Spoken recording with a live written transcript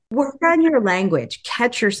on your language.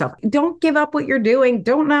 Catch yourself. Don't give up what you're doing.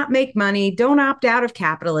 Don't not make money. Don't opt out of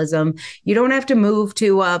capitalism. You don't have to move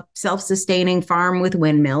to a self-sustaining farm with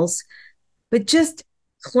windmills, but just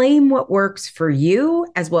claim what works for you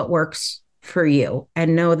as what works for you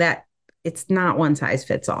and know that it's not one size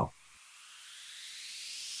fits all.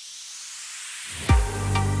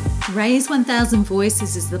 Raise 1000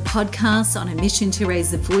 Voices is the podcast on a mission to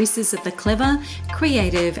raise the voices of the clever,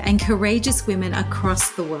 creative, and courageous women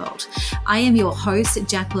across the world. I am your host,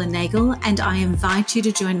 Jacqueline Nagel, and I invite you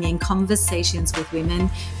to join me in conversations with women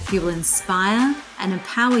who will inspire and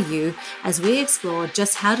empower you as we explore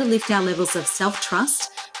just how to lift our levels of self-trust,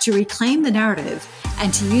 to reclaim the narrative,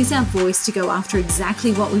 and to use our voice to go after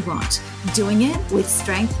exactly what we want, doing it with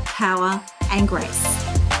strength, power, and grace.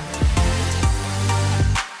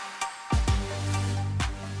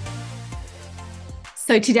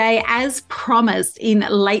 So today, as promised in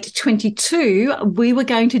late 22, we were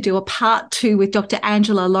going to do a part 2 with Dr.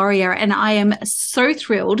 Angela Lauria. And I am so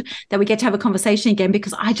thrilled that we get to have a conversation again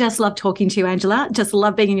because I just love talking to you, Angela. Just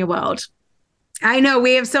love being in your world. I know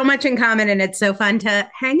we have so much in common and it's so fun to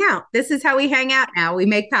hang out. This is how we hang out now. We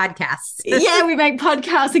make podcasts. Yeah, we make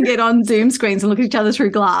podcasts and get on Zoom screens and look at each other through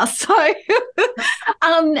glass. So,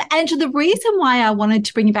 Angela, the reason why I wanted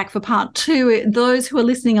to bring you back for part 2, those who are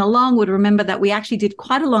listening along would remember that we actually did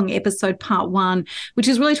quite a long episode, part 1, which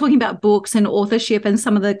is really talking about books and authorship and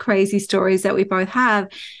some of the crazy stories that we both have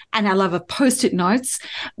and our love of Post-it notes.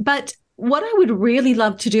 But what I would really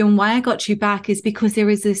love to do and why I got you back is because there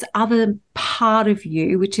is this other part of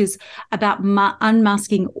you, which is about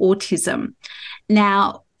unmasking autism.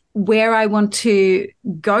 Now, where I want to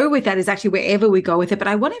go with that is actually wherever we go with it, but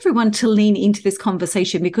I want everyone to lean into this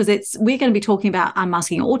conversation because we're going to be talking about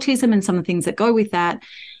unmasking autism and some of the things that go with that.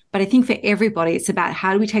 But I think for everybody, it's about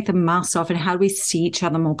how do we take the mask off and how do we see each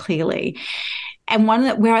other more clearly. And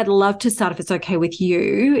where I'd love to start, if it's okay with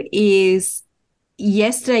you, is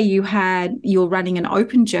yesterday you're running an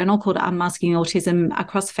open journal called Unmasking Autism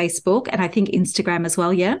across Facebook and I think Instagram as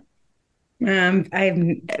well, yeah? I'm bad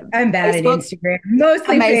Facebook. at Instagram.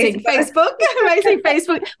 Mostly amazing Facebook. Amazing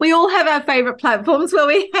Facebook. We all have our favorite platforms where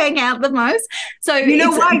we hang out the most. So you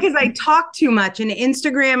know why? Because I talk too much and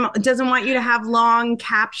Instagram doesn't want you to have long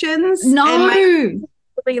captions. No. And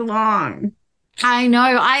really long. I know.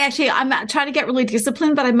 I'm trying to get really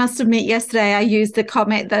disciplined, but I must admit yesterday I used the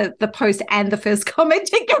comment, the post and the first comment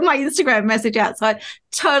to get my Instagram message out. So I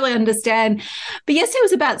totally understand. But yesterday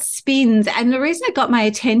was about spins. And the reason it got my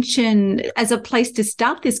attention as a place to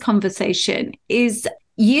start this conversation is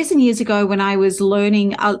years and years ago when I was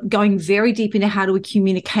learning, going very deep into how do we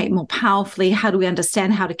communicate more powerfully, how do we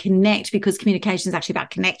understand how to connect, because communication is actually about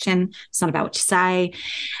connection. It's not about what you say.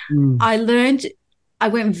 I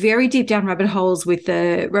went very deep down rabbit holes with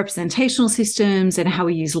the representational systems and how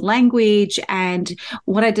we use language. And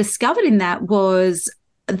what I discovered in that was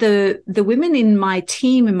the women in my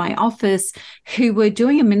team, in my office, who were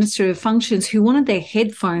doing administrative functions, who wanted their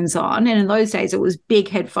headphones on. And in those days, it was big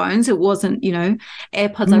headphones. It wasn't,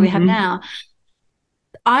 AirPods like we have now.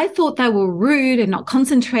 I thought they were rude and not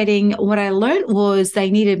concentrating. What I learned was they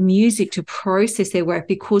needed music to process their work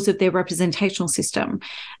because of their representational system.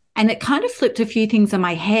 And it kind of flipped a few things in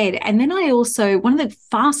my head. And then one of the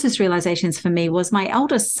fastest realizations for me was my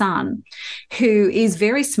eldest son, who is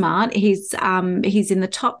very smart. He's in the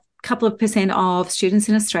top couple of % of students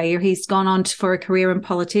in Australia. He's gone on for a career in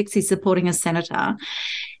politics. He's supporting a senator.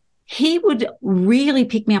 He would really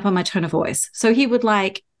pick me up on my tone of voice. So he would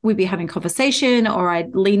we'd be having conversation or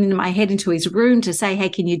I'd lean into my head into his room to say, hey,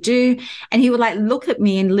 can you do? And he would look at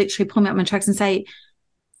me and literally pull me up my tracks and say,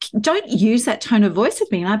 don't use that tone of voice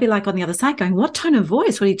with me. And I'd be on the other side going, what tone of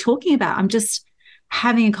voice? What are you talking about? I'm just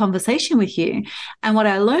having a conversation with you. And what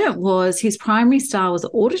I learned was his primary style was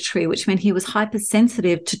auditory, which meant he was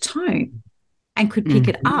hypersensitive to tone and could pick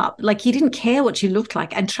it up. He didn't care what you looked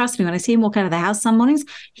like. And trust me, when I see him walk out of the house some mornings,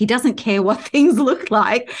 he doesn't care what things look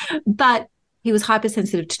like, but he was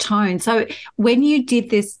hypersensitive to tone. So when you did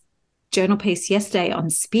this journal piece yesterday on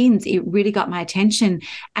spins, it really got my attention.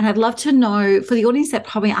 And I'd love to know, for the audience that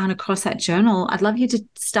probably aren't across that journal, I'd love you to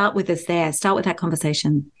start with us there, start with that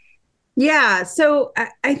conversation. Yeah. So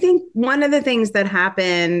I think one of the things that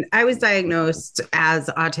happened, I was diagnosed as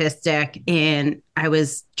autistic and I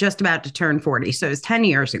was just about to turn 40. So it was 10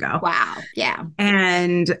 years ago. Wow. Yeah.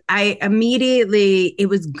 And it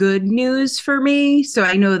was good news for me. So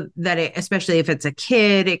I know that especially if it's a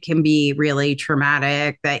kid, it can be really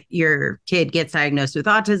traumatic that your kid gets diagnosed with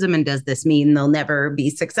autism. And does this mean they'll never be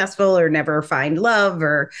successful or never find love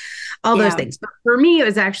or all those things? But for me, it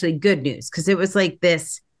was actually good news because it was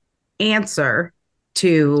this answer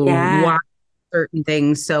to why certain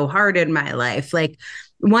things so hard in my life. Like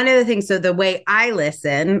one of the things, so the way I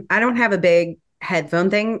listen, I don't have a big headphone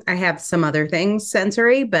thing. I have some other things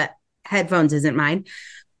sensory, but headphones isn't mine.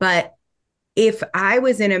 But if I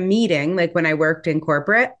was in a meeting, like when I worked in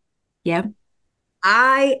corporate, Yeah.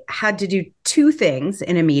 I had to do two things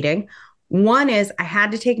in a meeting. One is I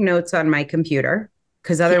had to take notes on my computer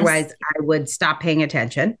because Yes. otherwise I would stop paying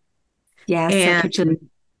attention. Yes. That And keeps you.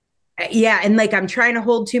 yeah, and like I'm trying to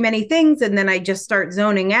hold too many things and then I just start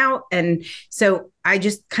zoning out. And so I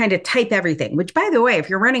just kind of type everything, which by the way, if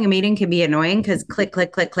you're running a meeting can be annoying because click,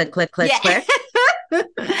 click, click, click, click, click, Yeah. click.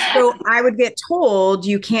 So I would get told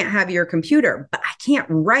you can't have your computer, but I can't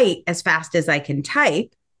write as fast as I can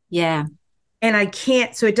type. Yeah. And I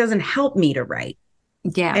can't, so it doesn't help me to write.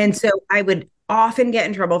 Yeah. And so I would often get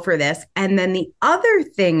in trouble for this. And then the other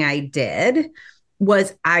thing I did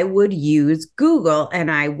was I would use Google and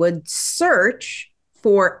I would search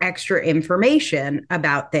for extra information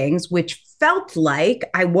about things, which felt like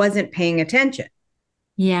I wasn't paying attention.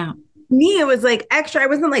 Yeah. Me, it was like extra. I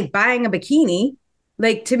wasn't like buying a bikini.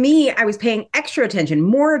 Like to me, I was paying extra attention,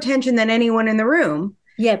 more attention than anyone in the room.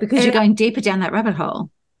 Yeah. Because you're And going deeper down that rabbit hole.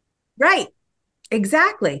 right,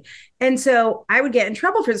 exactly. And so I would get in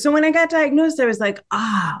trouble for it. So when I got diagnosed, I was like,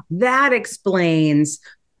 that explains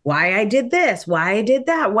why I did this, why I did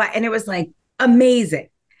that, why. And it was like amazing.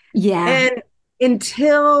 Yeah. And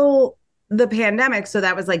until the pandemic, so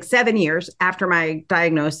that was like 7 years after my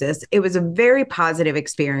diagnosis, it was a very positive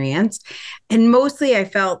experience. And mostly I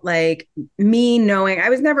felt like me knowing I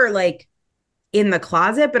was never like in the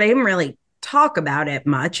closet, but I didn't really talk about it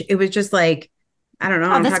much. It was just like, I don't know,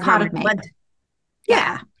 Oh, I'm that's talking about part my of me. blood. Yeah.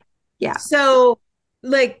 Yeah. Yeah. So,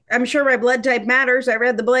 like, I'm sure my blood type matters. I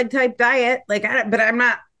read the blood type diet, like, but I'm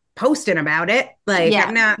not posting about it. Like, Yeah.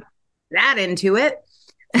 I'm not that into it.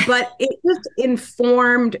 But it just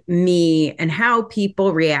informed me and how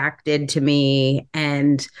people reacted to me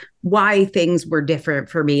and why things were different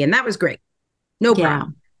for me. And that was great. No Yeah.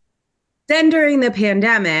 problem. Then during the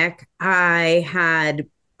pandemic, I had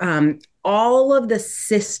all of the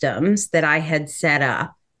systems that I had set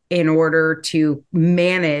up in order to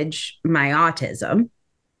manage my autism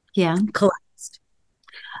Yeah. collapsed.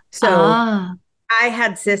 So Ah. I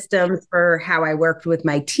had systems for how I worked with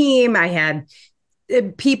my team. I had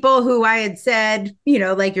people who I had said,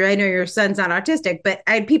 like I know your son's not autistic, but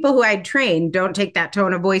I had people who I'd trained, don't take that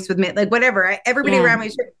tone of voice with me, like whatever. Everybody Yeah. around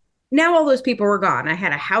me. Now all those people were gone. I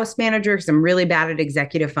had a house manager because I'm really bad at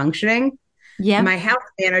executive functioning. Yeah. My house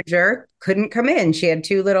manager couldn't come in. She had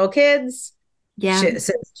two little kids. Yeah.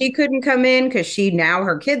 So she couldn't come in because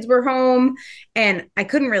her kids were home and I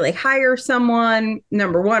couldn't really hire someone.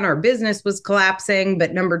 Number one, our business was collapsing,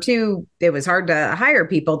 but number two, it was hard to hire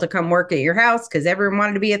people to come work at your house because everyone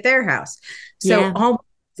wanted to be at their house. So Yeah. all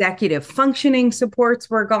executive functioning supports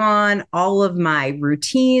were gone. All of my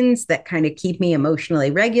routines that kind of keep me emotionally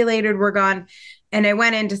regulated were gone. And I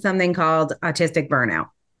went into something called autistic burnout.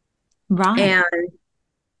 Right. And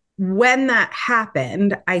when that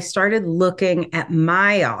happened, I started looking at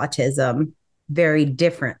my autism very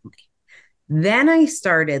differently. Then I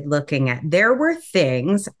started looking at there were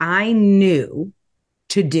things I knew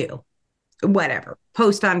to do, whatever,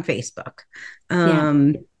 post on Facebook,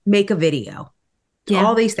 Yeah. make a video, Yeah.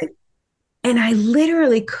 all these things. And I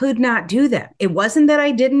literally could not do them. It wasn't that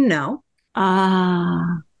I didn't know,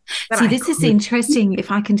 Ah. but See, I this is could. interesting.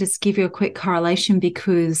 If I can just give you a quick correlation,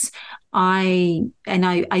 because I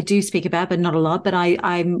do speak about, but not a lot, but I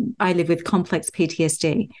live with complex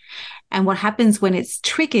PTSD. And what happens when it's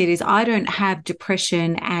triggered is I don't have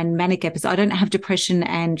depression and manic episodes. I don't have depression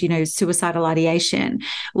and, suicidal ideation.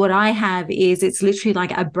 What I have is it's literally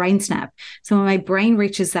like a brain snap. So when my brain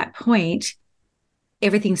reaches that point,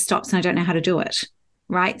 everything stops and I don't know how to do it.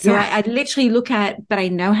 Right. So Yeah. I literally look at, but I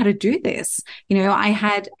know how to do this. I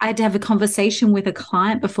had to have a conversation with a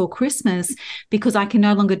client before Christmas because I can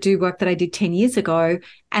no longer do work that I did 10 years ago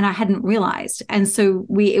and I hadn't realized. And so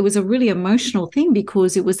it was a really emotional thing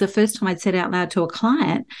because it was the first time I'd said out loud to a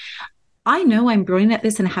client, I know I'm brilliant at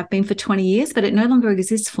this and have been for 20 years, but it no longer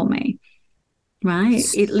exists for me. Right.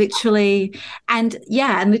 It literally, and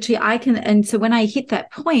literally I can, and so when I hit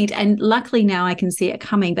that point, and luckily now I can see it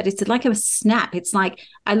coming, but it's like a snap. It's like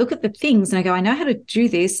I look at the things and I go, I know how to do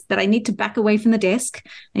this, but I need to back away from the desk.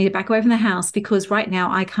 I need to back away from the house because right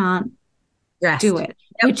now I can't do Rest. it,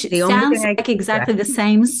 Yep. which The only sounds thing I like can do exactly the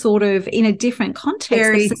same sort of in a different context, but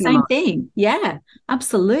very it's the same similar. thing. Yeah,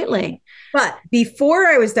 absolutely. But before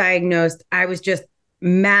I was diagnosed, I was just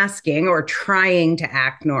masking or trying to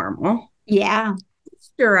act normal. Yeah.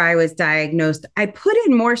 After I was diagnosed, I put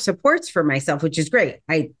in more supports for myself, which is great.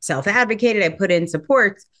 I self advocated, I put in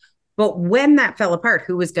supports, But when that fell apart,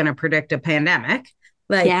 who was going to predict a pandemic?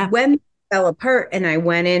 Like Yeah. when it fell apart and I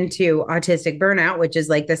went into autistic burnout, which is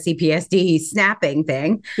like the CPSD snapping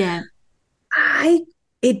thing, Yeah. I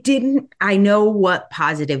it didn't I know what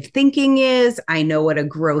positive thinking is, I know what a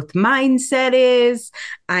growth mindset is,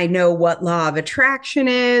 I know what law of attraction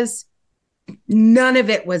is. None of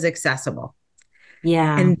it was accessible.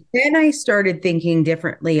 Yeah. And then I started thinking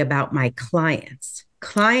differently about my clients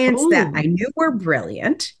that I Oh, knew were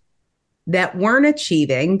brilliant, that weren't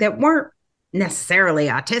achieving, that weren't necessarily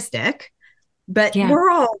autistic, but yeah. we're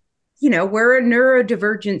all, we're a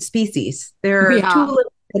neurodivergent species. There We are are.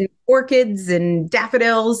 tulips and orchids and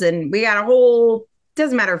daffodils, and we got a whole,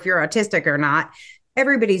 doesn't matter if you're autistic or not.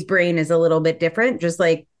 Everybody's brain is a little bit different, just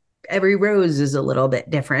like every rose is a little bit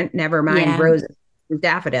different. Never mind Yeah. roses,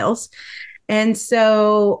 daffodils. And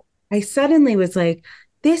so I suddenly was like,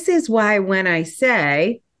 this is why when I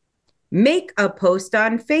say, make a post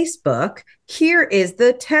on Facebook, here is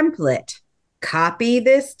the template. Copy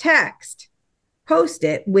this text, post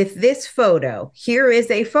it with this photo. Here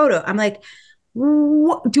is a photo. I'm like,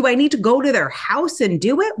 what? Do I need to go to their house and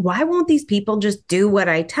do it? Why won't these people just do what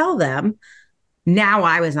I tell them? Now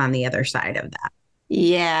I was on the other side of that.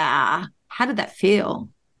 Yeah. How did that feel?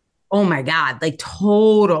 Oh my God, like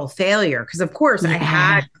total failure. Because, of course, I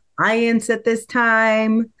had Yeah. clients at this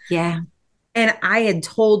time. Yeah. And I had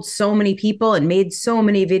told so many people and made so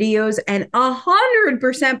many videos, and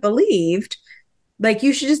 100% believed like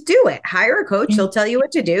you should just do it. Hire a coach, Yeah. they'll tell you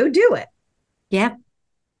what to do, do it. Yeah.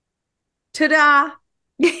 Ta-da.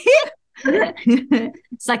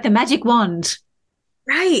 It's like the magic wand.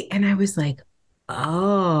 Right. And I was like,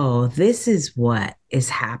 oh, this is what is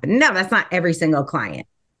happening. No, that's not every single client.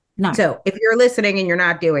 No. So if you're listening and you're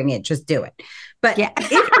not doing it, just do it. But Yeah.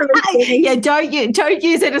 if you're listening, Yeah, don't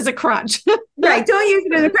use it as a crutch. right, don't use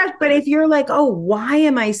it as a crutch. But if you're like, oh, why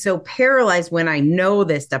am I so paralyzed when I know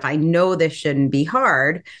this stuff? I know this shouldn't be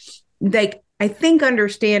hard. Like, I think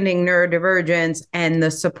understanding neurodivergence and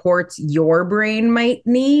the supports your brain might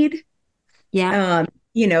need, Yeah.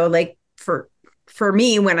 like for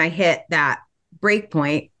me, when I hit that break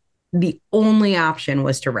point, the only option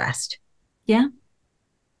was to rest. Yeah.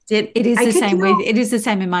 Did It is I the could same do with it is the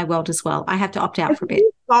same in my world as well. I have to opt I out for a could bit.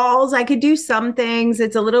 do falls, I could do some things.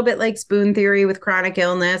 It's a little bit like spoon theory with chronic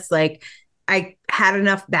illness. Like I had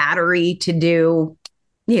enough battery to do,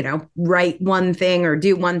 write one thing or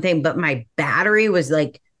do one thing, but my battery was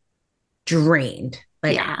like drained,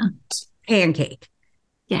 like Yeah. pancake.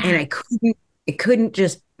 And Yeah. I couldn't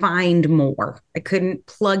just find more. I couldn't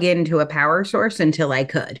plug into a power source until I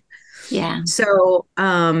could. Yeah. So,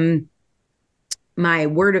 my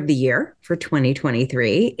word of the year for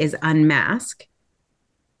 2023 is unmask.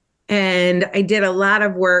 And I did a lot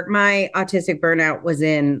of work. My autistic burnout was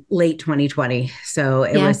in late 2020. So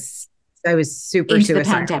Yeah. I was super Into the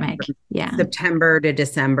suicidal pandemic. from Yeah. September to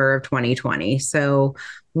December of 2020. So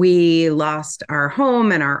we lost our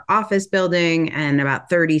home and our office building and about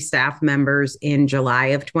 30 staff members in July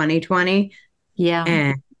of 2020. Yeah.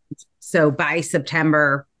 And so by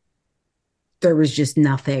September, there was just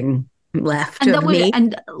nothing left And of me.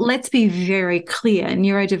 let's be very clear,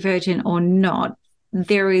 neurodivergent or not,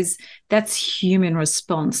 that's human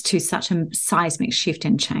response to such a seismic shift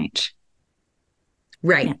and change.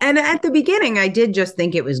 Right. Yeah. And at the beginning, I did just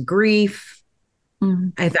think it was grief.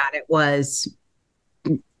 Mm. I thought it was,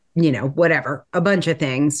 whatever, a bunch of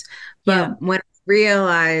things. But Yeah. when I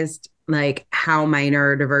realized like how my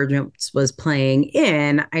neurodivergence was playing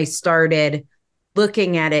in, I started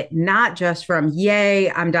looking at it not just from,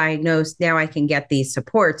 yay, I'm diagnosed. Now I can get these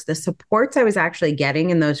supports. The supports I was actually getting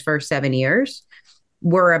in those first 7 years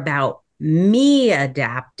were about me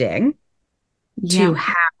adapting Yeah. to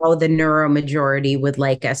how the neuromajority would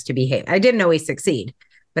like us to behave. I didn't always succeed,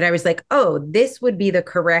 but I was like, oh, this would be the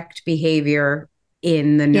correct behavior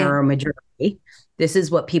in the Yeah. neuromajority. This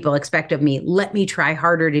is what people expect of me. Let me try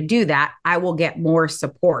harder to do that. I will get more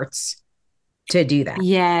supports to do that.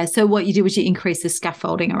 Yeah. So what you do is you increase the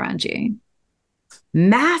scaffolding around you.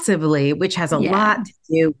 Massively, which has a Yeah. lot to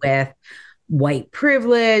do with white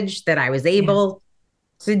privilege, that I was Yeah. able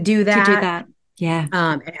to do To do that. that. Yeah.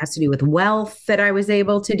 It has to do with wealth, that I was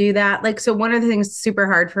able to do that. Like, so one of the things super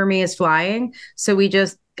hard for me is flying. So we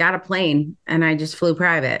just got a plane and I just flew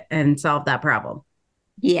private and solved that problem.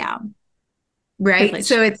 Yeah. Right. Privilege.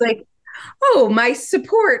 So it's like, oh, my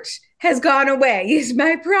support has gone away. Is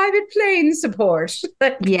my private plane support?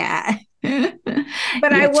 Yeah.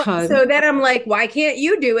 But Yeah, totally. so then I'm like, why can't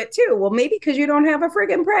you do it too? Well, maybe because you don't have a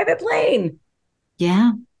friggin' private plane.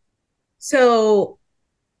 Yeah. So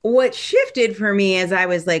what shifted for me is I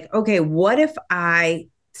was like, okay, what if I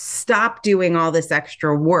stop doing all this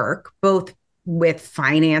extra work, both with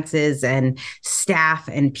finances and staff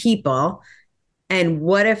and people? And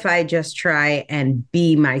what if I just try and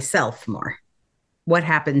be myself more? What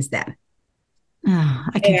happens then? Oh,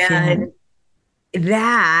 I can feel it. And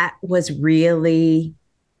that was really,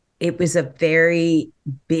 it was a very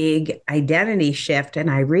big identity shift.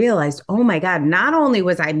 And I realized, oh my God, not only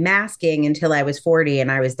was I masking until I was 40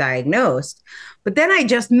 and I was diagnosed, but then I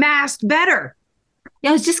just masked better. Yeah,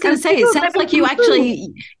 I was just going And to say, it people sounds never like you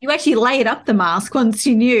actually laid up the mask once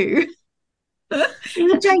you knew.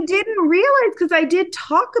 which I didn't realize because I did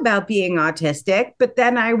talk about being autistic, but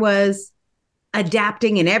then I was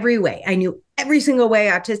adapting in every way. I knew every single way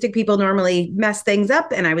autistic people normally mess things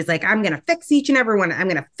up. And I was like, I'm going to fix each and every one. I'm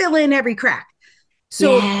going to fill in every crack.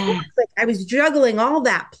 So, of course, Yeah, like I was juggling all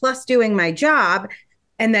that plus doing my job.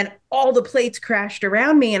 And then all the plates crashed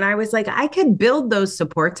around me. And I was like, I could build those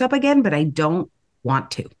supports up again, but I don't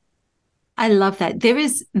want to. I love that. There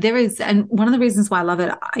is, and one of the reasons why I love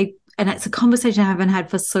it, and it's a conversation I haven't had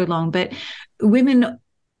for so long, but women,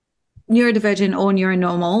 neurodivergent or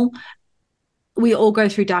neuronormal, we all go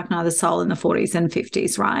through dark night of the soul in the 40s and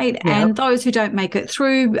 50s, right? Yep. And those who don't make it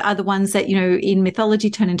through are the ones that, in mythology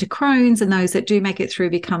turn into crones, and those that do make it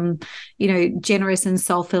through become, generous and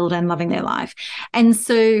soul-filled and loving their life. And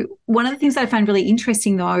so one of the things that I find really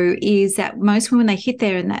interesting though is that most women, they hit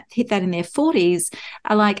that in their 40s,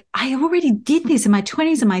 are like, I already did this in my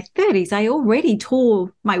 20s and my 30s. I already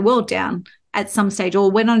tore my world down at some stage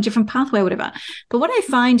or went on a different pathway or whatever. But what I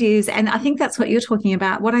find is, and I think that's what you're talking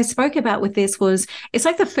about, what I spoke about with this was, it's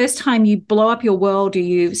like the first time you blow up your world or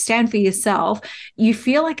you stand for yourself, you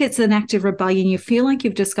feel like it's an act of rebellion. You feel like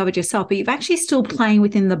you've discovered yourself, but you've actually still playing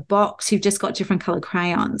within the box. You've just got different colored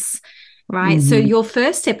crayons, right? So Mm-hmm. your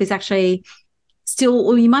first step is actually still,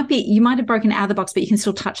 or you might have broken out of the box, but you can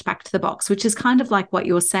still touch back to the box, which is kind of like what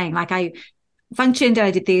you're saying. Like I functioned,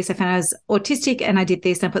 I did this, I found I was autistic and I did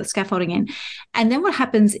this, and I put the scaffolding in. And then what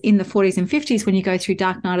happens in the 40s and 50s when you go through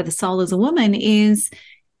dark night of the soul as a woman is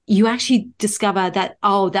you actually discover that,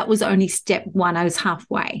 oh, that was only step one. I was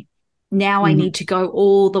halfway. Now I Mm-hmm. need to go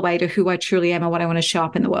all the way to who I truly am and what I want to show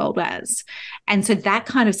up in the world as. And so that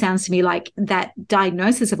kind of sounds to me like that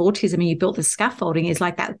diagnosis of autism and you built the scaffolding is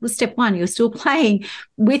like that was step one. You're still playing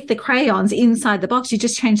with the crayons inside the box. You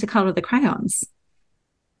just change the color of the crayons.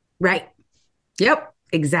 Right. Yep.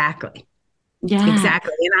 Exactly. Yeah.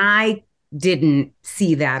 Exactly. And I didn't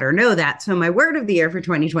see that or know that. So my word of the year for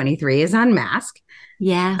 2023 is unmask,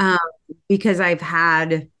 Yeah. um, because I've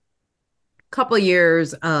had a couple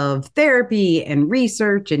years of therapy and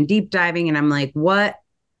research and deep diving. And I'm like, what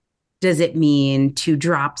does it mean to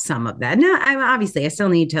drop some of that? Now, I still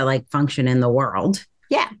need to like function in the world,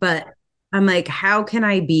 Yeah. but I'm like, how can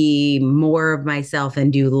I be more of myself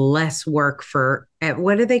and do less work for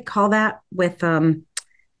what do they call that with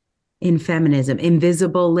in feminism,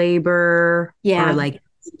 invisible labor or Yeah. like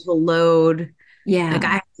mental load. Like I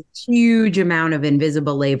Yeah. have a huge amount of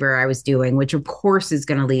invisible labor I was doing, which of course is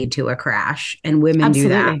going to lead to a crash. And women do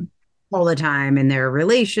that Absolutely. all the time in their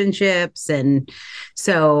relationships. And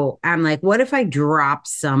so I'm like, what if I drop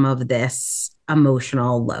some of this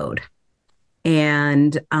emotional load?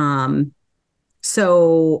 And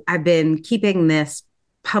so I've been keeping this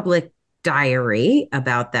public diary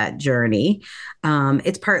about that journey.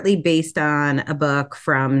 It's partly based on a book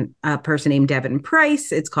from a person named Devin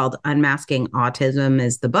Price. It's called Unmasking Autism,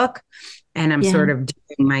 is the book. And I'm Yeah. sort of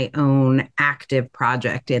doing my own active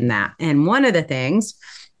project in that. And one of the things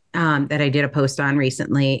that I did a post on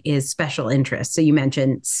recently is special interests. So you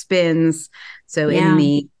mentioned spins. So in Yeah.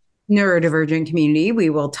 the neurodivergent community,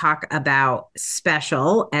 we will talk about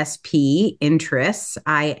special SP interests,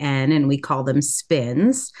 IN, and we call them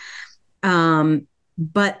spins.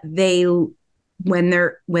 But when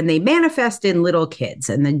they manifest in little kids,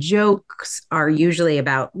 and the jokes are usually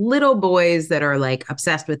about little boys that are like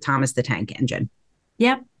obsessed with Thomas the Tank Engine.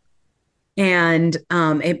 Yep. And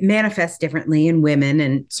it manifests differently in women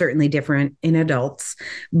and certainly different in adults.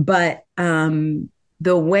 But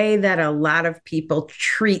the way that a lot of people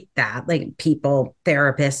treat that, like people,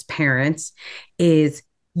 therapists, parents, is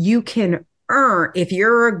you can earn, if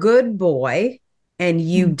you're a good boy and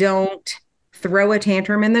you Mm. don't throw a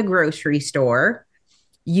tantrum in the grocery store,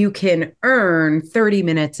 you can earn 30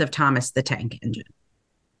 minutes of Thomas the Tank Engine.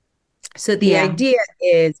 So the Yeah. idea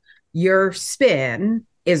is your spin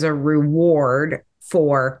is a reward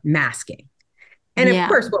for masking. And of Yeah.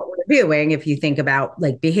 course, what we're doing, if you think about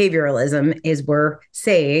like behavioralism, is we're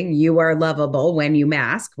saying you are lovable when you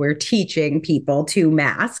mask. We're teaching people to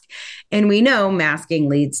mask. And we know masking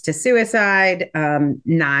leads to suicide.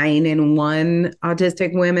 9 in 1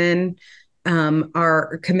 autistic women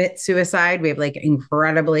are commit suicide. We have like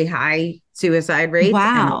incredibly high suicide rates, and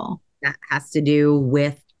Wow. that has to do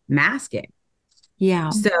with masking. Yeah.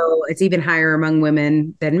 So it's even higher among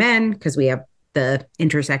women than men because we have the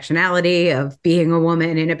intersectionality of being a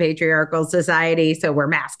woman in a patriarchal society. So we're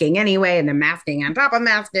masking anyway, and then masking on top of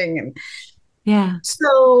masking. And Yeah.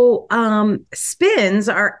 so spins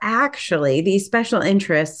are actually these special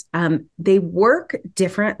interests. They work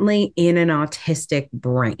differently in an autistic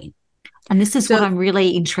brain. And this is what So I'm really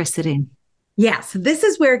interested in. yeah, so this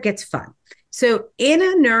is where it gets fun. So, in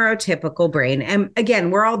a neurotypical brain, and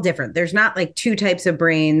again, we're all different. There's not like two types of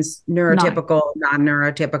brains, No. neurotypical, non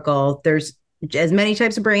neurotypical. There's as many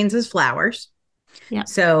types of brains as flowers. Yeah.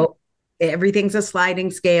 So, everything's a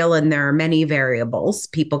sliding scale and there are many variables.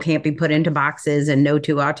 People can't be put into boxes, and no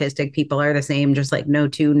two autistic people are the same, just like no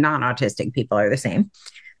two non autistic people are the same.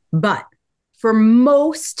 But for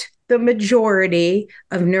the majority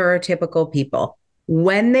of neurotypical people,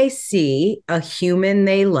 when they see a human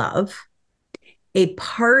they love, a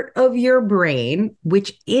part of your brain,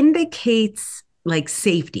 which indicates like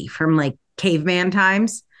safety from like caveman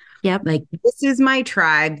times, Yep. like this is my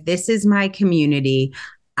tribe, this is my community,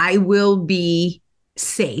 I will be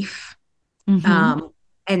safe. Mm-hmm.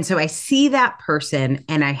 And so I see that person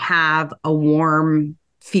and I have a warm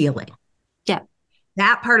feeling. Yep.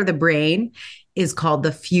 That part of the brain is called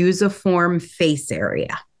the fusiform face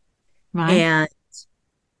area. Right. And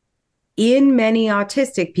in many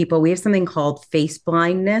autistic people, we have something called face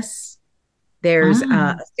blindness. There's a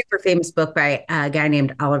Ah. super famous book by a guy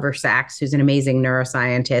named Oliver Sacks, who's an amazing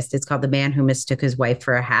neuroscientist. It's called The Man Who Mistook His Wife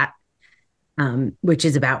for a Hat, which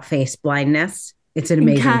is about face blindness. It's an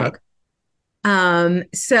amazing Okay. book. And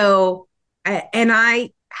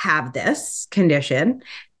I have this condition,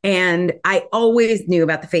 and I always knew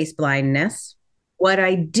about the face blindness. What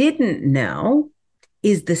I didn't know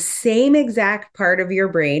is the same exact part of your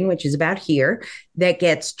brain, which is about here, that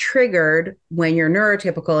gets triggered when you're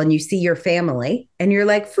neurotypical and you see your family and you're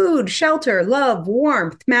like, food, shelter, love,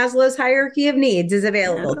 warmth, Maslow's hierarchy of needs is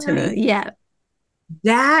available to me. Yeah.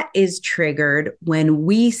 That is triggered when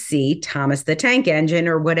we see Thomas the Tank Engine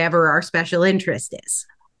or whatever our special interest is.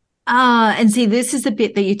 And see, this is the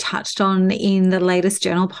bit that you touched on in the latest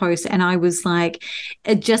journal post. And I was like,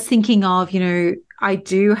 just thinking of, I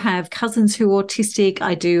do have cousins who are autistic.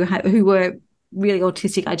 I do have who were really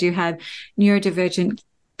autistic. I do have neurodivergent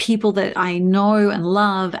people that I know and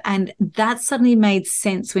love. And that suddenly made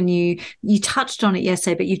sense when you touched on it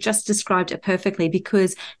yesterday, but you just described it perfectly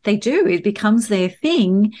because they do. It becomes their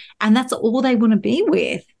thing. And that's all they want to be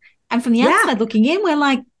with. And from the Yeah. outside looking in, we're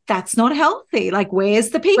like, that's not healthy. Like, where's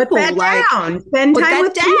the Put people? that Like, down. Spend put time that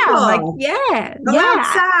with down. people. Like, yeah, Go yeah,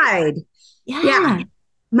 outside. Yeah. yeah,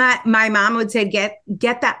 My mom would say, get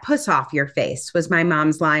that puss off your face, was my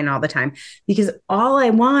mom's line all the time. Because all I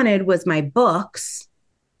wanted was my books.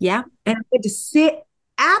 yeah. And I had to sit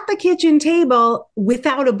at the kitchen table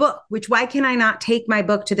without a book, which why can I not take my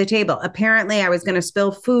book to the table? Apparently I was going to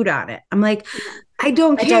spill food on it. I'm like, I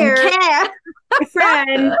don't I don't care. care. My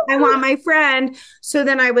friend, I want my friend. So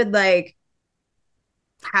then I would like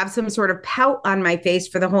have some sort of pout on my face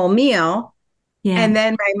for the whole meal. Yeah. And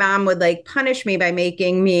then my mom would like punish me by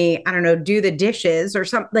making me, I don't know, do the dishes or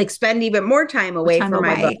something, like spend even more time away Time from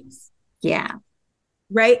my away. books. Yeah.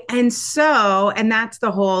 Right. And that's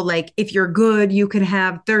the whole like, if you're good, you can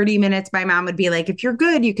have 30 minutes. My mom would be like, if you're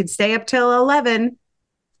good, you could stay up till 11.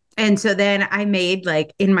 And so then I made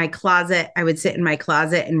like in my closet, I would sit in my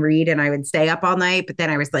closet and read and I would stay up all night. But then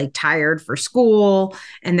I was like tired for school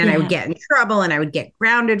and then I would Yeah. get in trouble and I would get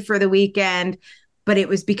grounded for the weekend. But it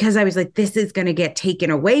was because I was like, this is going to get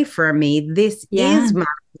taken away from me. This Yeah. is my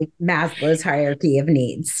Maslow's hierarchy of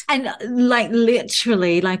needs. And like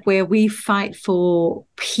literally, like where we fight for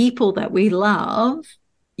people that we love,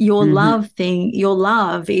 your love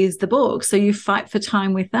is the book. So you fight for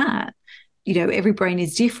time with that. Every brain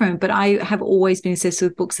is different, but I have always been obsessed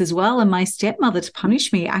with books as well. And my stepmother, to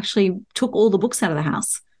punish me, actually took all the books out of the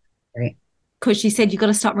house. Right. Because she said, you've got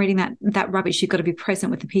to stop reading that rubbish. You've got to be present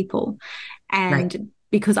with the people. And Right.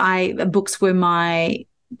 because books were my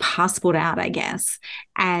passport out, I guess.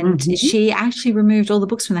 And she actually removed all the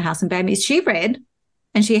books from the house and bade me. She read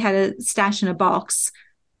and she had a stash in a box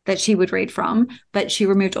that she would read from, but she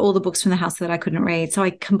removed all the books from the house that I couldn't read. So I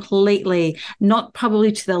completely, not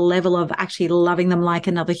probably to the level of actually loving them like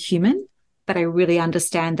another human, but I really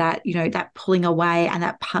understand that, that pulling away and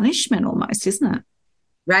that punishment almost, isn't it?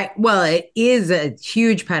 Right. Well, it is a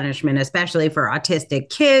huge punishment, especially for autistic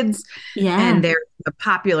kids. Yeah. And there's a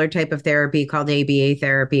popular type of therapy called ABA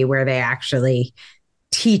therapy where they actually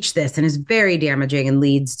teach this and is very damaging and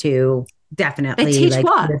leads to definitely they teach like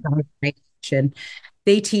what?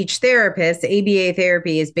 They teach therapists. ABA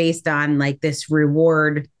therapy is based on like this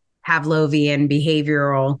reward Pavlovian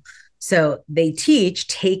behavioral. So they teach,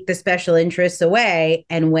 take the special interests away.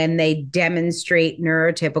 And when they demonstrate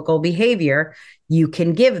neurotypical behavior, you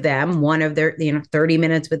can give them one of their, 30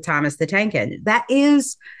 minutes with Thomas the Tank Engine. That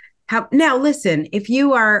is how. Now, listen, if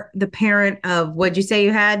you are the parent of, what'd you say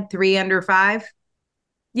you had? 3 under 5?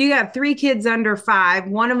 You got 3 kids under 5.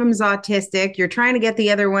 One of them's autistic. You're trying to get the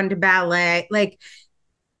other one to ballet. Like,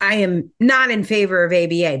 I am not in favor of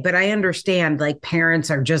ABA, but I understand like parents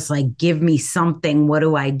are just like, give me something. What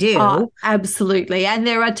do I Oh, do? absolutely. And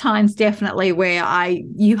there are times definitely where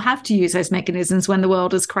you have to use those mechanisms when the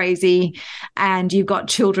world is crazy and you've got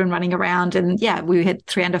children running around. And yeah, we had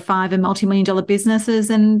 3 under 5 and multi-million-dollar businesses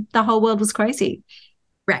and the whole world was crazy.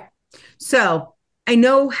 Right. So I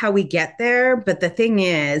know how we get there, but the thing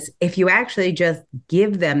is, if you actually just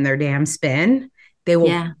give them their damn spin, they will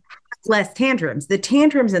Yeah. have less tantrums. The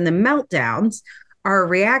tantrums and the meltdowns are a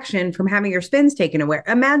reaction from having your spins taken away.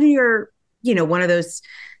 Imagine you're, one of those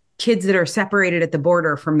kids that are separated at the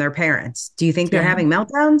border from their parents. Do you think they're Yeah. having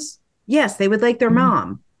meltdowns? Yes, they would like their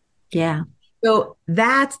mom. Yeah. So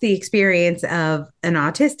that's the experience of an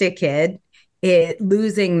autistic kid.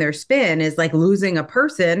 Losing their spin is like losing a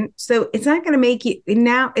person. So it's not going to make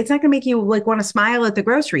you like want to smile at the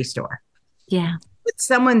grocery store. Yeah. But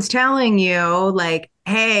someone's telling you like,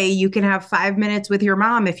 hey, you can have 5 minutes with your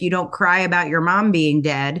mom if you don't cry about your mom being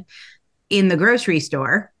dead in the grocery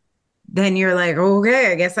store. Then you're like,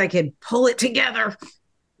 okay, I guess I could pull it together.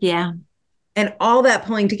 Yeah. And all that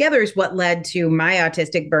pulling together is what led to my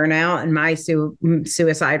autistic burnout and my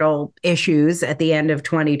suicidal issues at the end of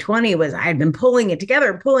 2020. Was I'd been pulling it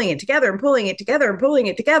together and pulling it together and pulling it together and pulling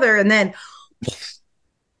it together. And then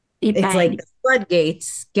it's like the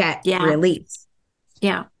floodgates get released.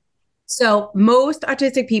 Yeah. So most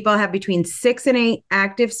autistic people have between 6 and 8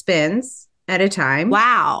 active spins at a time.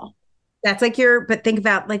 Wow. That's like but think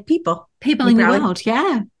about like people in your world.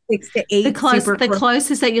 Yeah. 6 to 8. The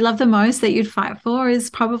closest that you love the most that you'd fight for is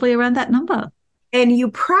probably around that number. And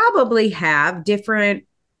you probably have different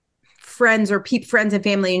friends or friends and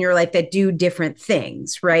family in your life that do different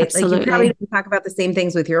things, right? Absolutely. Like you probably don't talk about the same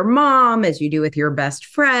things with your mom as you do with your best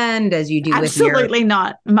friend, as you do with your absolutely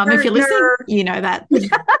not. Mom, if you're listening, you know that.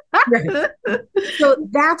 Right. So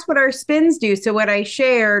that's what our spins do. So what I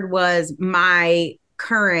shared was my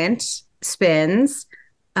current spins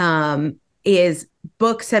is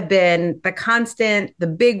books have been the constant, the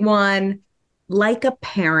big one, like a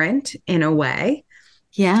parent in a way.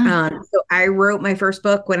 Yeah. So I wrote my first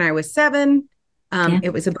book when I was 7.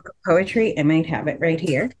 It was a book of poetry. I might have it right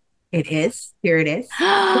here. It is. Here it is.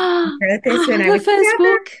 The first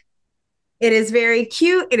book. It is very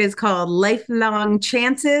cute. It is called Lifelong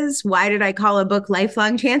Chances. Why did I call a book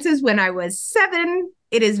Lifelong Chances when I was 7?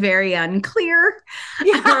 It is very unclear.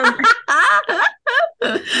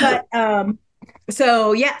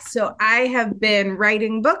 So I have been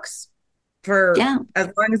writing books for as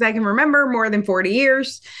long as I can remember, more than 40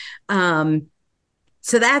 years. So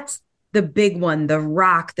that's the big one, the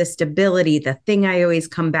rock, the stability, the thing I always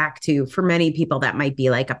come back to. For many people, that might be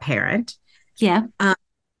like a parent. Yeah.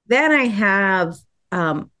 Then I have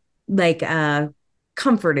like a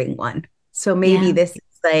comforting one. So maybe this is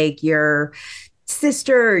like your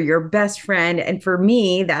sister or your best friend. And for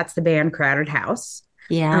me, that's the band Crowded House.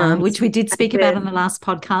 Yeah, which we did speak about on the last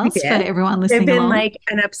podcast for everyone listening. I've been along. Like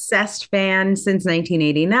an obsessed fan since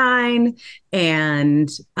 1989. And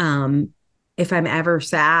if I'm ever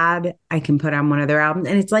sad, I can put on one of their albums.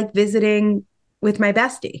 And it's like visiting with my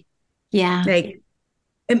bestie. Yeah. Like,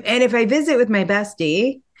 and if I visit with my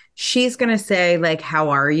bestie, she's going to say like, how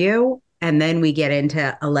are you? And then we get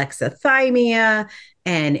into alexithymia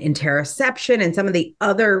and interoception and some of the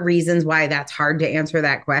other reasons why that's hard to answer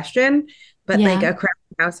that question. But like a Crowded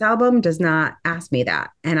House album does not ask me that.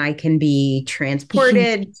 And I can be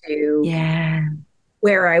transported to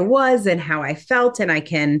where I was and how I felt. And I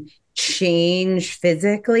can change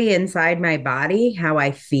physically inside my body how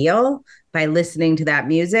I feel by listening to that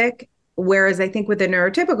music. Whereas I think with a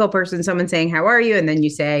neurotypical person, someone saying, how are you? And then you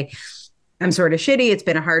say, I'm sort of shitty. It's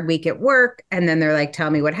been a hard week at work. And then they're like, tell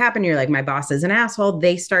me what happened. You're like, my boss is an asshole.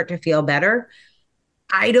 They start to feel better.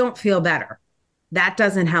 I don't feel better. That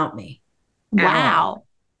doesn't help me. Wow.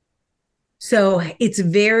 So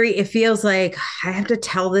it feels like I have to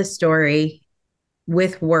tell this story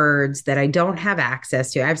with words that I don't have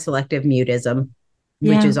access to. I have selective mutism,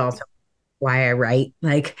 which is also why I write.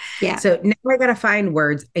 So now I got to find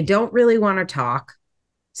words. I don't really want to talk.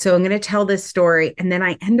 So I'm going to tell this story and then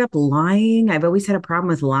I end up lying. I've always had a problem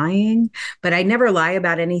with lying, but I never lie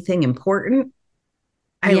about anything important.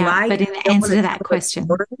 I Yeah. like, But in I don't answer want to to that tell a question,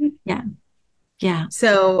 story. yeah. Yeah.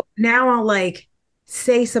 So now I'll like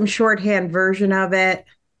say some shorthand version of it,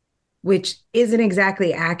 which isn't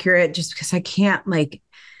exactly accurate just because I can't like,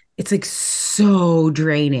 it's like so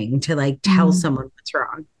draining to like tell Mm. someone what's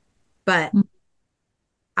wrong. But Mm.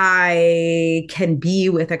 I can be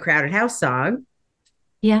with a crowded house song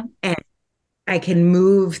Yeah. and I can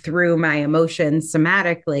move through my emotions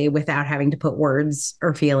somatically without having to put words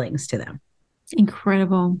or feelings to them. It's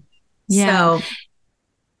incredible. Yeah.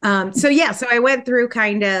 So, so I went through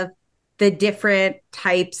kind of the different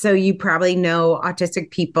types. So you probably know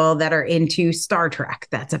autistic people that are into Star Trek.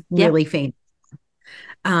 That's a Yep. really famous.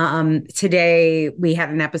 Today we had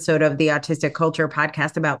an episode of the Autistic Culture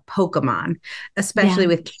podcast about Pokemon, Yeah. especially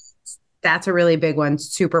with kids. That's a really big one,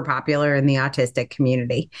 super popular in the autistic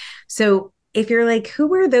community. So if you're like,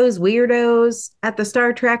 who are those weirdos at the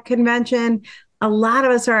Star Trek convention? A lot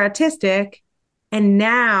of us are autistic. And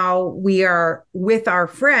now we are with our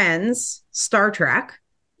friends, Star Trek,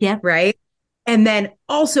 Yep. right? And then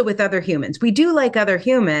also with other humans. We do like other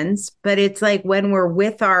humans, but it's like when we're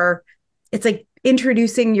with it's like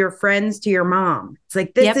introducing your friends to your mom. It's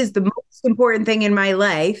like, this Yep. is the most important thing in my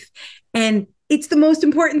life. And it's the most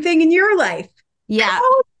important thing in your life. Yeah. How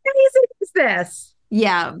amazing is this?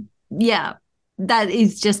 Yeah. Yeah. That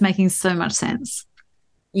is just making so much sense.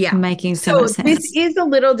 Yeah. Making so much So this sense. is a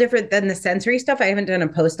little different than the sensory stuff. I haven't done a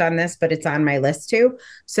post on this, but it's on my list too.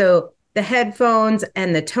 So the headphones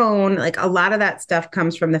and the tone, like a lot of that stuff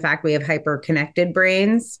comes from the fact we have hyper connected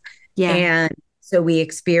brains. Yeah. And so we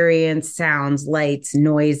experience sounds, lights,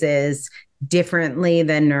 noises differently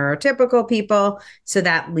than neurotypical people. So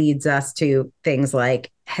that leads us to things like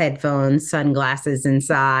headphones, sunglasses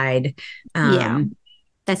inside. Yeah. Um,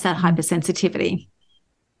 That's that hypersensitivity.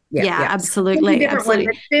 yeah, Yeah, yeah. So there's absolutely. different ones.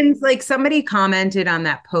 Absolutely. It spins like somebody commented on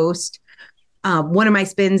that post. One of my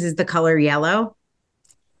spins is the color yellow.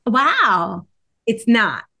 Wow. It's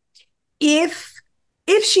not. If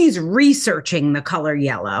she's researching the color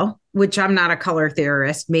yellow, which I'm not a color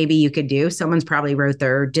theorist, maybe you could do. Someone's probably wrote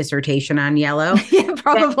their dissertation on yellow. Yeah,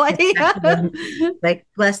 probably. Like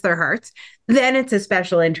bless their hearts. Then it's a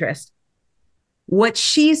special interest. What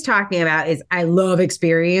she's talking about is I love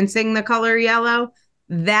experiencing the color yellow.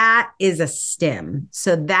 That is a stim.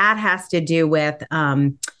 So that has to do with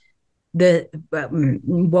the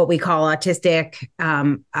what we call autistic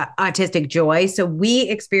joy. So we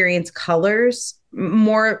experience colors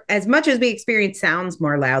more as much as we experience sounds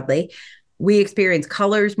more loudly. We experience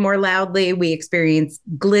colors more loudly. We experience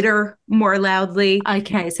glitter more loudly.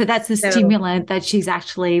 Okay, so that's the So stimulant that she's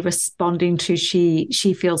actually responding to. She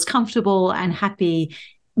feels comfortable and happy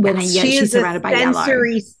when yes, she she's is a surrounded by yellow.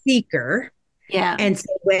 sensory seeker. Yeah, And so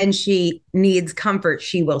when she needs comfort,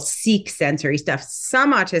 she will seek sensory stuff.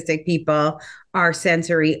 Some autistic people are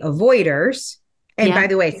sensory avoiders. And yeah, by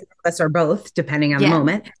the way, some of us are both, depending on the yeah,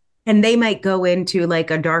 moment. And they might go into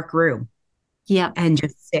like a dark room yeah, and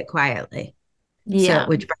just sit quietly. So, yeah,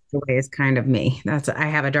 which by the way is kind of me. I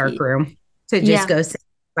have a dark room. So just yeah. go sit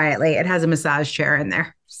quietly. It has a massage chair in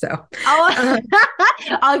there. So, Oh, uh,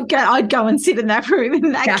 I'd go and sit in that room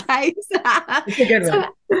in that yeah, case. it's a good So, one.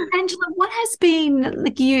 Angela, what has been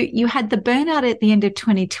like you had the burnout at the end of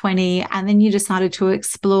 2020, and then you decided to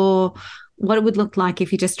explore what it would look like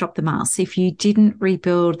if you just dropped the mask, if you didn't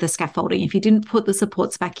rebuild the scaffolding, if you didn't put the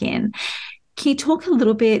supports back in. Can you talk a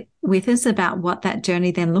little bit with us about what that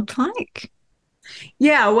journey then looked like?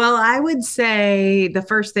 Yeah, well, I would say the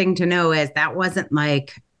first thing to know is that wasn't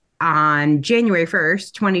like on January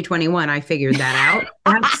 1st, 2021, I figured that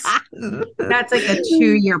out. That's like a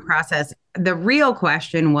 2-year process. The real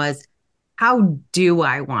question was, how do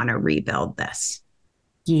I want to rebuild this?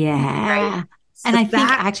 Right. Yeah. And So I think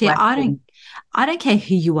that actually question, I don't care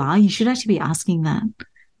who you are, you should actually be asking that.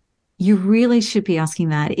 You really should be asking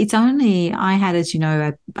that. It's only, I had, as you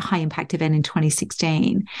know, a high impact event in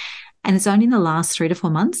 2016. And it's only in the last 3 to 4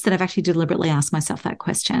 months that I've actually deliberately asked myself that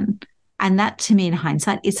question. And that to me, in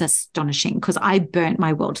hindsight, is astonishing because I burnt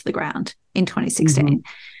my world to the ground in 2016. mhm.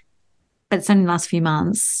 But it's only in the last few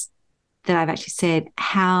months that I've actually said,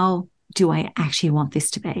 how do I actually want this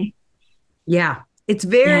to be? Yeah, it's Yeah.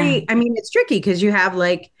 very, I mean, it's tricky because you have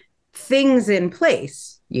like things in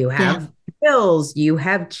place. You Yeah. have bills, you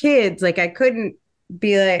have kids. Like I couldn't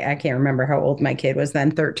be like, I can't remember how old my kid was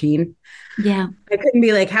then, 13. Yeah. I couldn't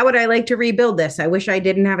be like, how would I like to rebuild this? I wish I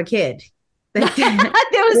didn't have a kid. Like,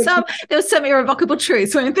 there was some irrevocable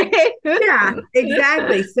truths, weren't there? yeah,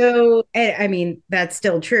 exactly. So, I mean, that's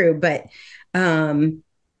still true, um,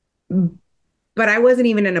 but I wasn't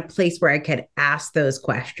even in a place where I could ask those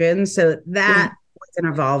questions. So Yeah. that was an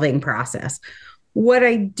evolving process. What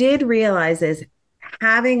I did realize is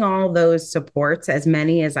having all those supports, as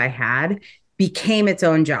many as I had, became its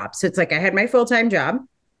own job. So it's like I had my full time job.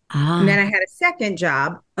 And then I Ah, had a second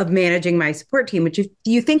job of managing my support team, which if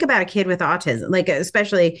you think about a kid with autism, like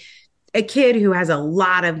especially a kid who has a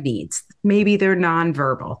lot of needs, maybe they're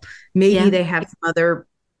nonverbal, maybe yeah, they have some other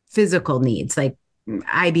physical needs, like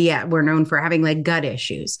IBS, we're known for having like gut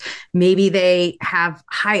issues. Maybe they have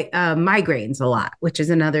high migraines a lot, which is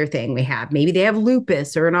another thing we have. Maybe they have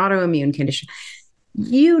lupus or an autoimmune condition.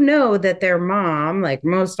 You know that their mom, like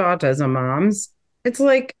most autism moms, it's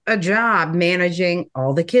like a job managing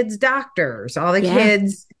all the kids' doctors, all the yeah,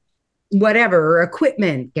 kids' whatever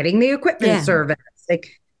equipment, getting the equipment yeah. service.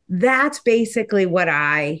 Like that's basically what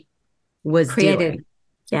I was doing. Created.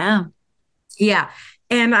 Yeah, Yeah.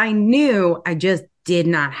 And I knew I just did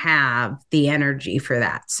not have the energy for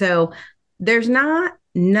that. So there's not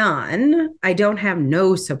none. I don't have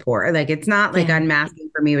no support. Like it's not like yeah,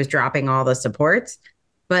 unmasking for me was dropping all the supports.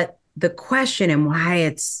 But the question and why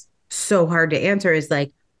it's so hard to answer is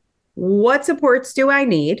like, what supports do I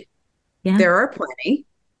need? yeah, There are plenty.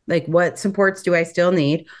 Like, what supports do I still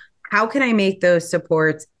need? How can I make those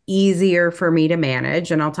supports easier for me to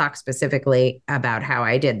manage? And I'll talk specifically about how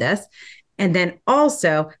I did this. And then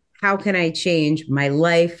also, how can I change my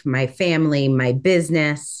life, my family, my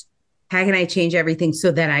business? How can I change everything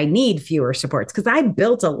so that I need fewer supports? Because I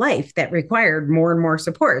built a life that required more and more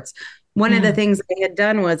supports. One of the yeah. things I had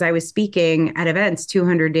done was I was speaking at events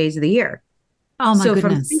 200 days of the year. Oh my So if I'm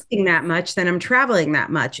goodness. speaking that much, then I'm traveling that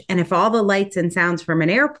much. And if all the lights and sounds from an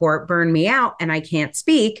airport burn me out and I can't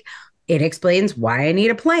speak, it explains why I need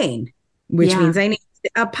a plane, which Yeah, means I need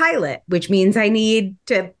a pilot, which means I need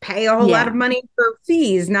to pay a whole lot yeah, of money for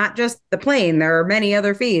fees, not just the plane. There are many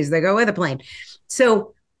other fees that go with a plane.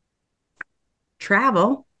 So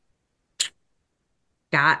travel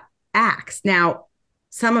got axed. Now,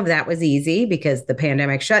 some of that was easy because the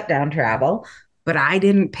pandemic shut down travel, but I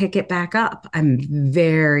didn't pick it back up. I'm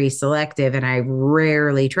very selective and I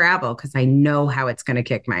rarely travel because I know how it's going to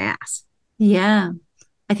kick my ass. yeah.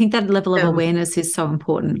 I think that level of So, awareness is so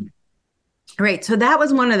important. right. So that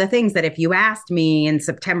was one of the things that if you asked me in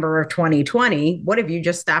September of 2020, what if you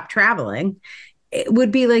just stopped traveling? It would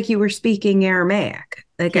be like you were speaking Aramaic.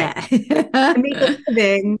 Like Yeah. I make a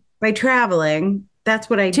living by traveling. That's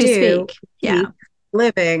what I To do. speak. Yeah. Eat,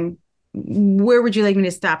 living. Where would you like me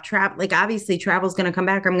to stop travel? Like, obviously, travel's going to come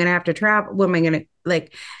back. I'm going to have to travel. What am I going to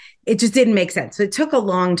like? It just didn't make sense. So it took a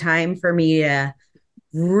long time for me to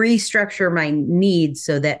restructure my needs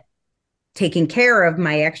so that taking care of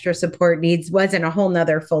my extra support needs wasn't a whole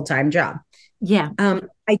nother full time job. Yeah.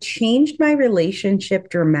 I changed my relationship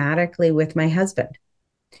dramatically with my husband.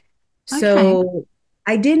 Okay. So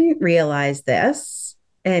I didn't realize this,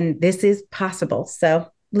 and this is possible. So,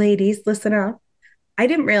 ladies, listen up. I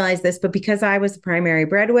didn't realize this, but because I was the primary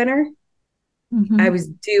breadwinner, I Hmm. was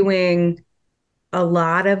doing a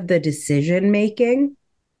lot of the decision making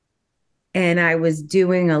and I was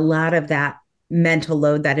doing a lot of that mental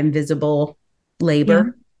load, that invisible Yeah.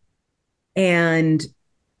 labor. And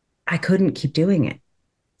I couldn't keep doing it.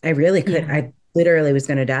 I really could. Yeah. I literally was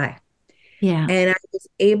going to die. Yeah. And I was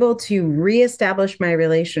able to reestablish my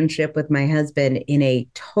relationship with my husband in a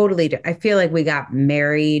totally, I feel like we got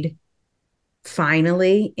married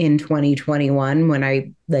finally in 2021 when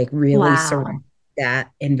I like really surrendered Wow.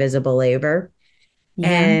 that invisible labor. Yeah.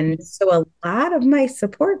 And so a lot of my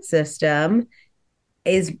support system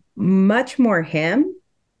is much more him,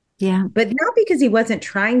 Yeah. but not because he wasn't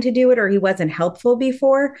trying to do it or he wasn't helpful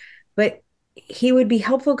before, but he would be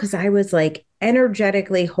helpful because I was like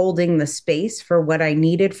energetically holding the space for what I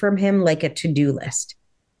needed from him, like a to do list.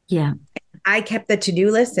 Yeah. I kept the to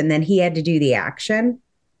do list and then he had to do the action.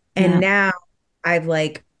 And Yeah. now I've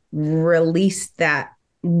like released that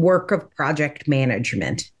work of project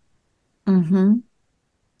management. Hmm.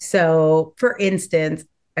 So, for instance,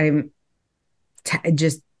 I'm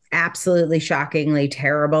just absolutely shockingly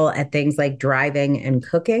terrible at things like driving and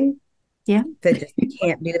cooking, Yeah. that just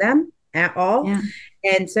can't do them at all. Yeah.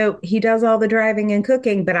 And so he does all the driving and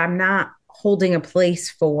cooking, but I'm not holding a place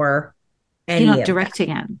for You're any not of that, directing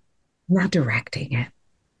it. not directing it.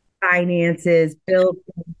 Finances, bills.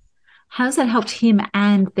 How's that helped him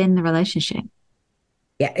and then the relationship?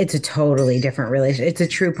 Yeah, it's a totally different relationship. It's a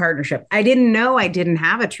true partnership. I didn't know I didn't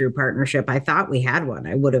have a true partnership. I thought we had one.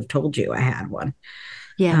 I would have told you I had one.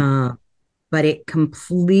 Yeah. Uh, but it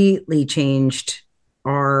completely changed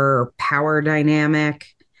our power dynamic.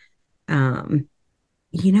 Um,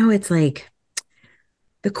 it's like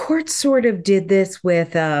the courts sort of did this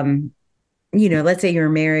with, let's say you're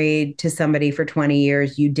married to somebody for 20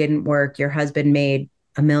 years, you didn't work, your husband made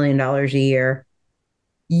 $1 million a year.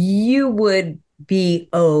 You would be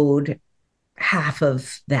owed half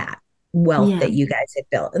of that wealth Yeah. that you guys had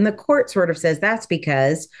built. And the court sort of says that's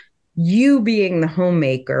because you being the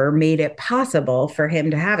homemaker made it possible for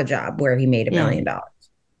him to have a job where he made Yeah. $1 million,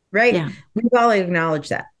 right? Yeah. We've all acknowledged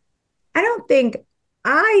that. I don't think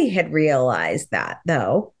I had realized that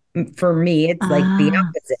though. For me, it's like the Ah,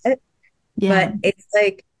 opposite, yeah. but it's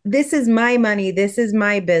like, this is my money. This is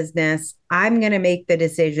my business. I'm going to make the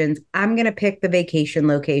decisions. I'm going to pick the vacation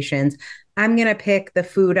locations. I'm going to pick the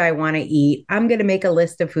food I want to eat. I'm going to make a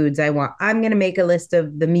list of foods I want. I'm going to make a list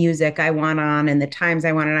of the music I want on and the times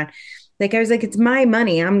I want it on. Like, I was like, it's my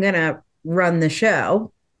money. I'm going to run the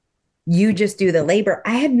show. You just do the labor.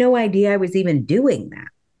 I had no idea I was even doing that.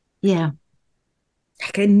 Yeah.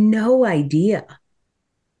 Like, I had no idea.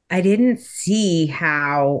 I didn't see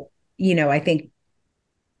how, I think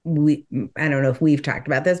I don't know if we've talked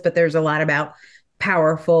about this, but there's a lot about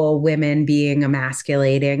powerful women being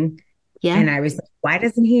emasculating. Yeah. And I was like, why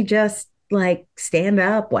doesn't he just like stand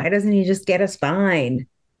up? Why doesn't he just get a spine?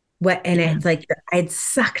 What? And Yeah. it's like I'd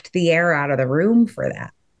sucked the air out of the room for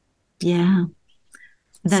that. Yeah.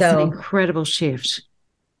 That's an So incredible shift.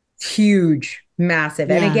 huge,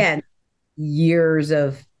 massive. And Yeah. again, years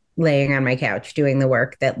of laying on my couch doing the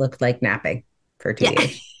work that looked like napping for 2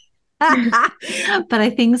 years. Yeah. But I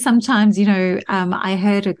think sometimes, I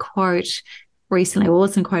heard a quote recently. Well, it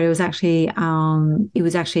wasn't a quote. It was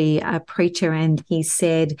actually a preacher, and he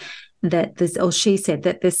said that she said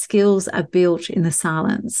that the skills are built in the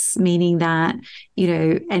silence, meaning that,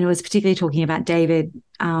 and it was particularly talking about David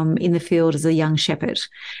in the field as a young shepherd.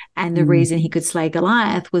 And the Mm, reason he could slay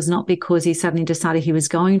Goliath was not because he suddenly decided he was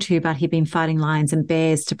going to, but he'd been fighting lions and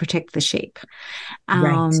bears to protect the sheep.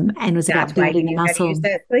 right. And it was That's about why he building the knew how to use muscle.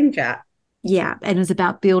 that slingshot. Yeah, and it was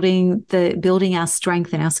about building our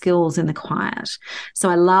strength and our skills in the quiet. So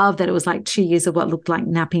I love that it was like 2 years of what looked like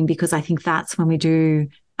napping, because I think that's when we do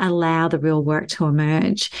allow the real work to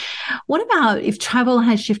emerge. What about if travel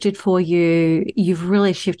has shifted for you? You've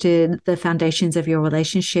really shifted the foundations of your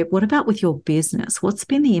relationship. What about with your business? What's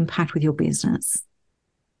been the impact with your business?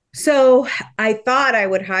 So I thought I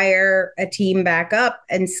would hire a team back up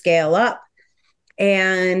and scale up.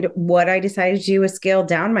 And what I decided to do was scale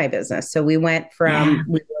down my business. So we went Yeah, from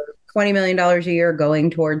we were $20 million a year going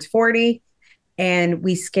towards 40, and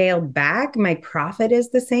we scaled back. My profit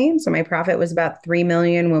is the same. So my profit was about 3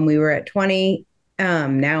 million when we were at 20.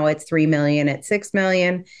 Now it's 3 million at 6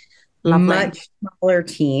 million. lovely. Much smaller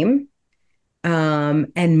team,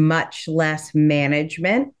 and much less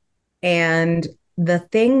management. And the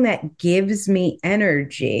thing that gives me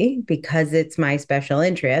energy, because it's my special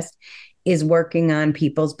interest, is working on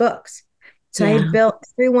people's books. So I had Yeah, built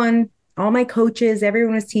everyone, all my coaches,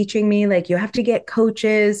 everyone was teaching me like, you have to get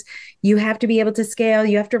coaches, you have to be able to scale,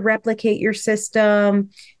 you have to replicate your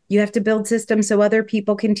system, you have to build systems so other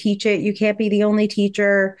people can teach it. You can't be the only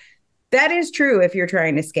teacher. That is true if you're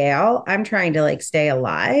trying to scale. I'm trying to like stay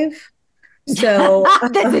alive. So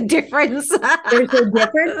there's a difference. there's a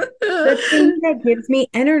difference. The thing that gives me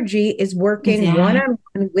energy is working one Yeah, on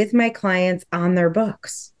one with my clients on their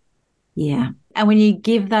books. yeah. And when you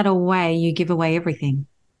give that away, you give away everything.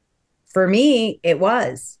 For me, it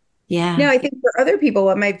was. Yeah, Now, I think for other people,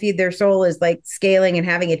 what might feed their soul is like scaling and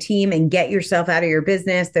having a team and get yourself out of your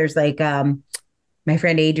business. There's like my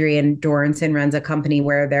friend Adrienne Doranson runs a company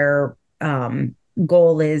where their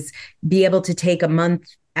goal is be able to take a month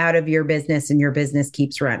out of your business and your business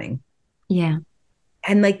keeps running. yeah.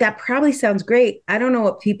 And like that probably sounds great. I don't know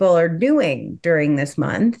what people are doing during this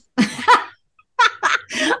month. I'm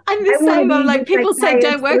I the want to same. I'm be like, with my people say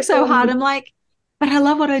don't clients work so hard. working. I'm like, but I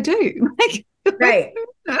love what I do. Right.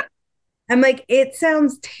 I'm like, it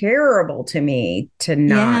sounds terrible to me to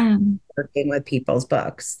not Yeah, working with people's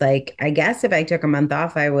books. Like, I guess if I took a month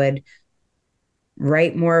off, I would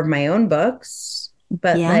write more of my own books.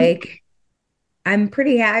 But yeah, like,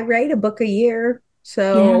 I write a book a year. yeah,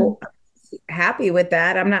 So happy with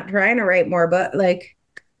that. I'm not trying to write more, but like,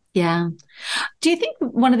 yeah. Do you think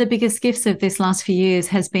one of the biggest gifts of this last few years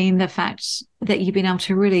has been the fact that you've been able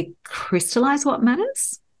to really crystallize what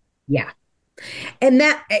matters? yeah. And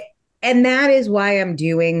that is why I'm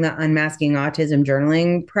doing the unmasking autism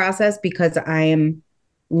journaling process, because I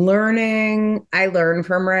learn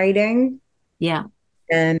from writing, Yeah,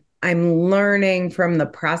 and I'm learning from the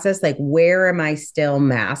process, like where am I still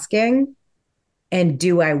masking and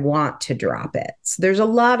do I want to drop it? So there's a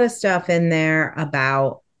lot of stuff in there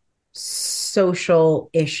about social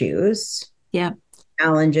issues, yeah,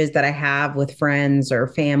 challenges that I have with friends or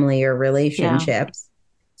family or yeah, relationships.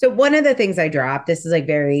 So one of the things I dropped, this is like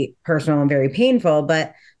very personal and very painful,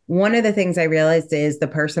 but one of the things I realized is the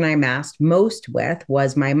person I masked most with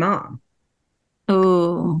was my mom.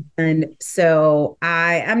 Oh, And so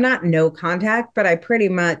I'm not no contact, but I pretty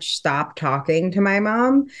much stopped talking to my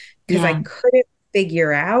mom because I yeah, couldn't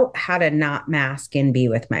figure out how to not mask and be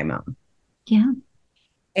with my mom. yeah,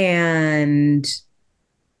 And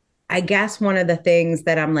I guess one of the things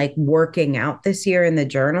that I'm like working out this year in the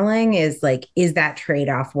journaling is like, is that trade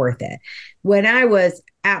off worth it? When I was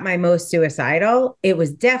at my most suicidal, it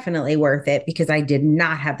was definitely worth it because I did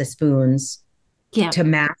not have the spoons yeah, to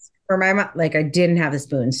mask for my mom. Like, I didn't have the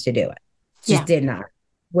spoons to do it. Just yeah, did not.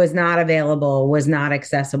 Was not available, was not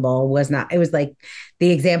accessible, was not, it was like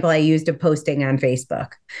the example I used of posting on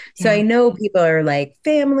Facebook. So yeah. I know people are like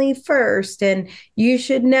family first, and you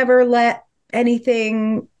should never let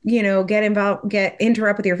anything, get involved, get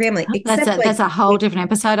interrupt with your family, That's except a like, that's a whole different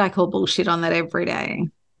episode. I call bullshit on that every day.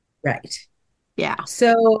 right. Yeah,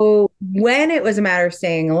 So when it was a matter of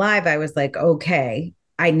staying alive, I was like, okay,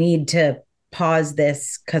 I need to pause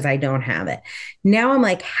this because I don't have it. Now I'm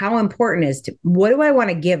like, how important is to what do I want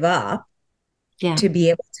to give up yeah, to be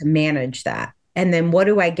able to manage that? And then what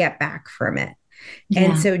do I get back from it?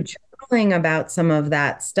 And yeah, so journaling about some of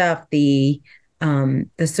that stuff, the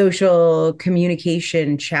social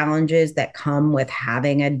communication challenges that come with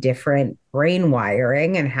having a different brain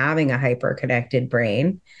wiring and having a hyper connected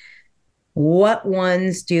brain, what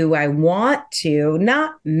ones do I want to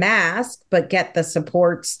not mask, but get the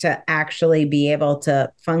supports to actually be able to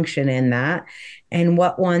function in that? And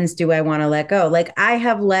what ones do I want to let go? Like, I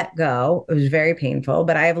have let go, it was very painful,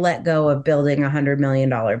 but I have let go of building $100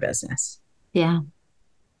 million business. yeah,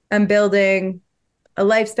 I'm building a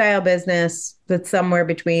lifestyle business that's somewhere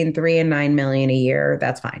between 3 and 9 million a year.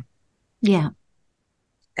 That's fine. yeah,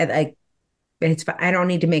 I it's I don't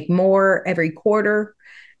need to make more every quarter.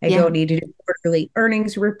 I yeah, don't need to do quarterly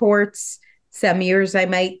earnings reports. Some years I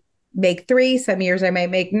might make three, some years I might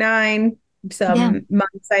make nine, yeah, some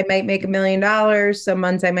months I might make $1 million, some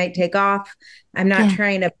months I might take off. I'm not yeah,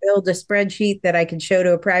 trying to build a spreadsheet that I can show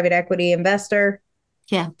to a private equity investor.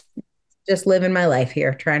 yeah. Just living my life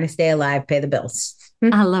here, trying to stay alive, pay the bills.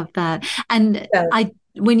 I love that. And So,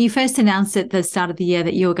 when you first announced at the start of the year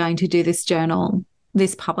that you were going to do this journal,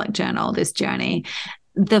 this public journal, this journey,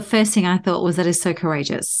 the first thing I thought was that is so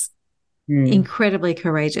courageous, mm, incredibly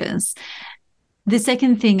courageous. The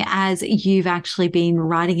second thing, as you've actually been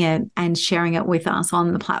writing it and sharing it with us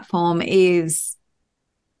on the platform, is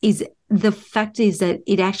the fact is that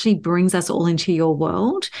it actually brings us all into your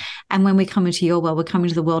world. And when we come into your world, we come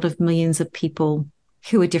into the world of millions of people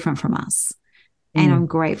who are different from us. And I'm mm,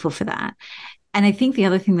 grateful for that. And I think the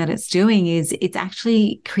other thing that it's doing is it's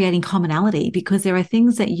actually creating commonality, because there are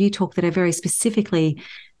things that you talk that are very specifically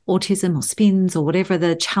autism or spins or whatever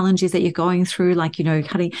the challenges that you're going through, like,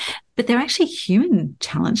 cutting, but they're actually human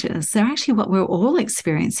challenges. They're actually what we're all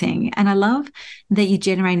experiencing. And I love that you're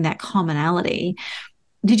generating that commonality.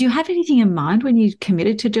 Did you have anything in mind when you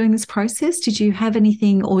committed to doing this process? Did you have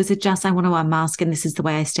anything, or is it just, I want to unmask and this is the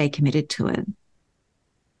way I stay committed to it?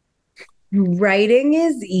 Writing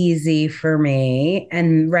is easy for me,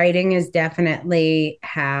 and writing is definitely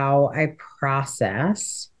how I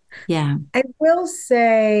process. Yeah. I will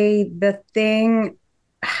say the thing,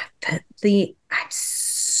 I'm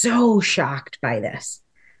so shocked by this,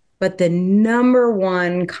 but the number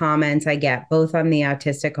one comments I get both on the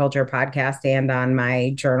Autistic Culture podcast and on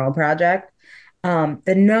my journal project,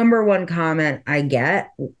 the number one comment I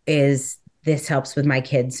get is, this helps with my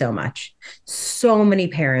kids so much. So many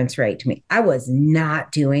parents write to me. I was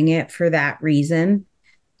not doing it for that reason.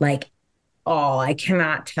 Like, oh, I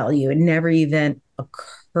cannot tell you. It never even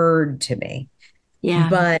occurred to me. Yeah.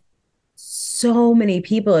 But so many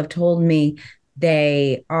people have told me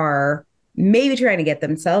they are maybe trying to get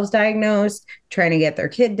themselves diagnosed, trying to get their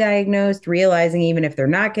kid diagnosed, realizing even if they're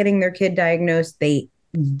not getting their kid diagnosed, they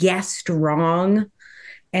guessed wrong,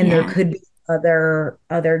 and there Yeah. could be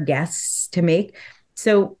other guesses to make.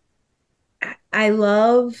 So I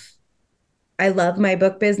love I love my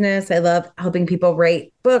book business. I love helping people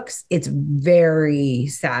write books. It's very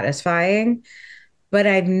satisfying, but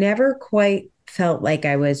I've never quite felt like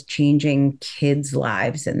I was changing kids'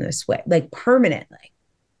 lives in this way, like permanently.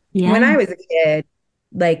 When Yeah. I was a kid,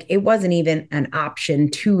 like, it wasn't even an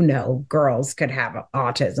option to know girls could have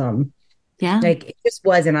autism. Yeah. Like, it just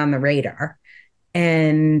wasn't on the radar.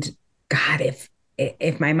 And God,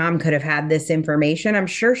 if my mom could have had this information, I'm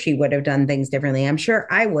sure she would have done things differently. I'm sure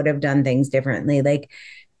I would have done things differently. Like,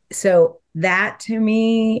 so that to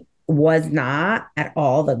me was not at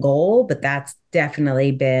all the goal, but that's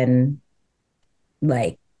definitely been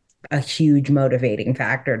like a huge motivating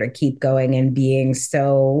factor to keep going and being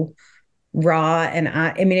so raw. And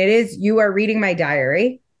I mean, it is, you are reading my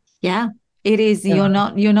diary. Yeah. It is. Uh,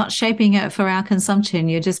 You're not shaping it for our consumption.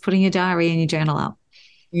 You're just putting your diary and your journal up.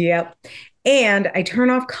 yep. And I turn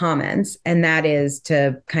off comments, and that is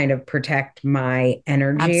to kind of protect my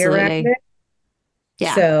energy around Absolutely. it.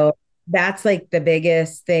 Yeah. So that's like the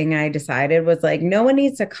biggest thing I decided was like, no one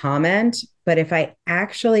needs to comment, but if I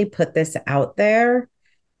actually put this out there,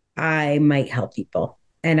 I might help people.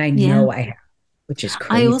 And I Yeah. know I have, which is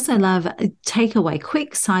I crazy. also love a takeaway,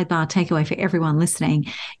 quick sidebar takeaway for everyone listening.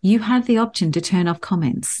 You have the option to turn off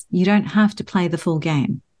comments. You don't have to play the full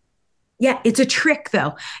game. Yeah, it's a trick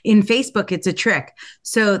though. In Facebook, it's a trick.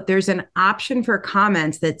 So there's an option for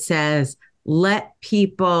comments that says, let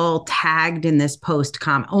people tagged in this post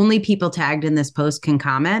comment. Only people tagged in this post can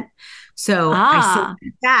comment. So I select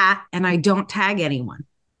Ah, that and I don't tag anyone.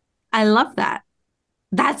 I love that.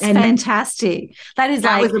 That's And fantastic. That is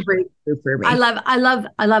that was like a breakthrough for me. I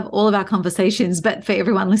love all of our conversations, but for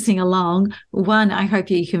everyone listening along, one, I hope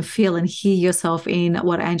you can feel and hear yourself in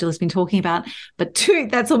what Angela's been talking about. But two,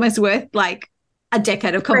 that's almost worth like a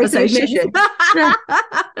decade of Price of conversations. admission.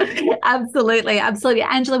 Absolutely, absolutely.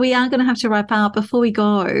 Angela, we are going to have to wrap up. Before we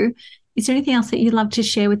go, is there anything else that you'd love to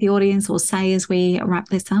share with the audience or say as we wrap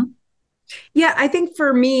this up? Yeah, I think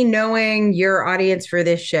for me, knowing your audience for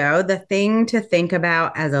this show, the thing to think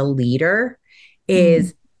about as a leader Mm.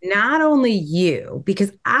 is not only you,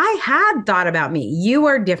 because I had thought about me. You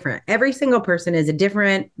are different. Every single person is a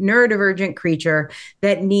different neurodivergent creature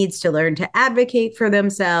that needs to learn to advocate for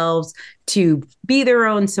themselves, to be their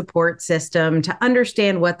own support system, to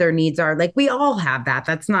understand what their needs are. Like we all have that.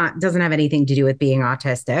 That's not, doesn't have anything to do with being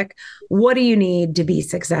autistic. What do you need to be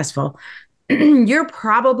successful? You're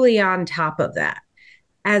probably on top of that.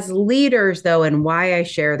 As leaders, though, and why I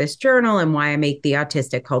share this journal and why I make the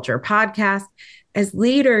Autistic Culture podcast, as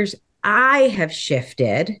leaders, I have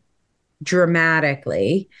shifted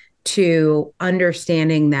dramatically to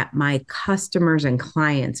understanding that my customers and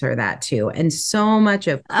clients are that too. And so much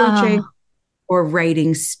of coaching Oh, or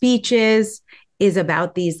writing speeches is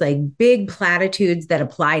about these like big platitudes that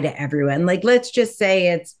apply to everyone. Like, let's just say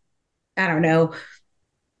it's, I don't know,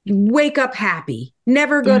 wake up happy,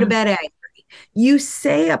 never go to yeah, bed angry. You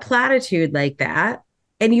say a platitude like that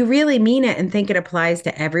and you really mean it and think it applies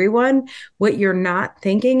to everyone. What you're not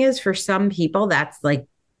thinking is for some people, that's like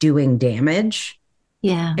doing damage.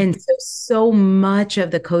 yeah, And so much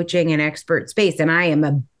of the coaching and expert space, and I am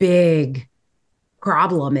a big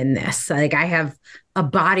problem in this. Like I have a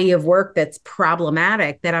body of work that's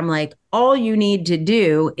problematic that I'm like, all you need to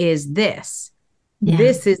do is this. yeah,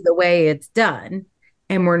 This is the way it's done.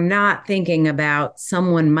 And we're not thinking about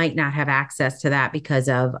someone might not have access to that because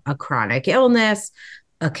of a chronic illness,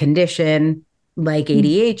 a condition like mm,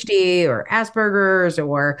 ADHD or Asperger's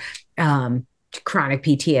or chronic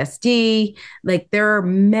PTSD. Like there are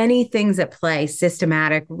many things at play.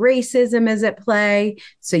 Systematic racism is at play.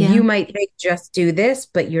 So yeah, you might think just do this,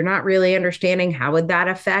 but you're not really understanding how would that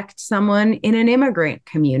affect someone in an immigrant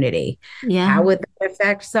community? yeah, How would that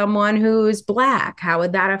affect someone who's Black? How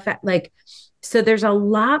would that affect, like, so there's a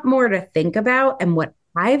lot more to think about. And what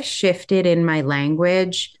I've shifted in my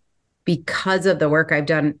language because of the work I've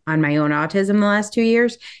done on my own autism the last 2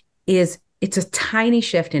 years is it's a tiny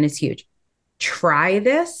shift and it's huge. Try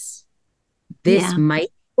this. This yeah,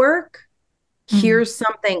 might work. mm, Here's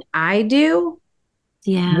something I do.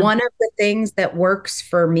 yeah, One of the things that works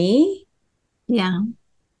for me yeah,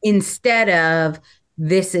 instead of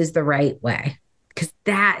this is the right way. Because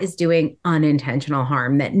that is doing unintentional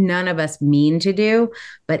harm that none of us mean to do.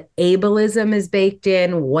 But ableism is baked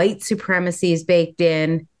in, white supremacy is baked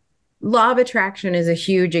in. Law of attraction is a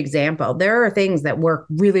huge example. There are things that work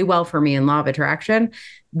really well for me in law of attraction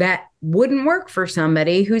that wouldn't work for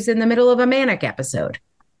somebody who's in the middle of a manic episode.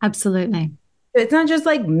 absolutely. It's not just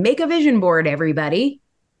like make a vision board, everybody.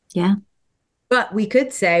 Yeah, But we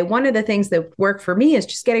could say one of the things that work for me is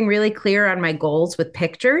just getting really clear on my goals with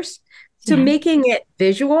pictures. So yeah, making it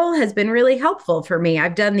visual has been really helpful for me.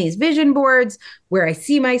 I've done these vision boards where I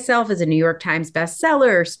see myself as a New York Times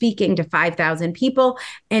bestseller speaking to 5,000 people.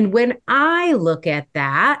 And when I look at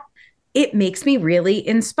that, it makes me really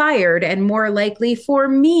inspired and more likely for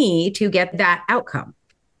me to get that outcome.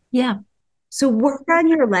 yeah, So work on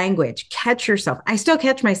your language, catch yourself. I still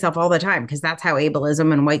catch myself all the time because that's how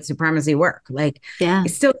ableism and white supremacy work. Like yeah, I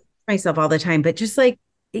still catch myself all the time, but just like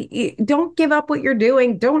don't give up what you're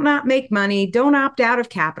doing. Don't not make money. Don't opt out of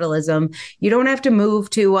capitalism. You don't have to move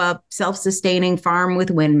to a self-sustaining farm with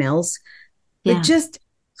windmills, but yeah. just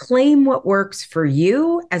claim what works for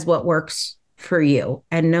you as what works for you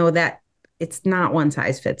and know that it's not one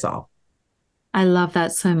size fits all. I love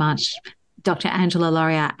that so much. Dr. Angela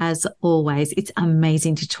Lauria, as always, it's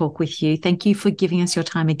amazing to talk with you. Thank you for giving us your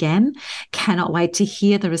time again. Cannot wait to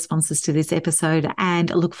hear the responses to this episode and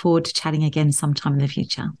look forward to chatting again sometime in the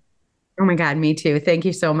future. Oh my God, me too. Thank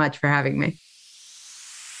you so much for having me.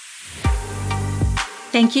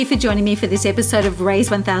 Thank you for joining me for this episode of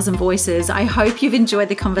Raise 1000 Voices. I hope you've enjoyed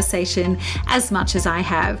the conversation as much as I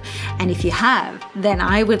have. And if you have, then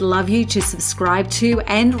I would love you to subscribe to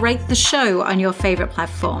and rate the show on your favorite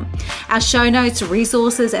platform. Our show notes,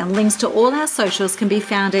 resources, and links to all our socials can be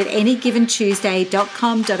found at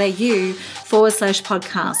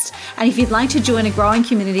anygiventuesday.com.au/podcast. And if you'd like to join a growing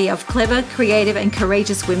community of clever, creative, and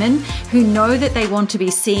courageous women who know that they want to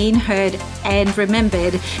be seen, heard, and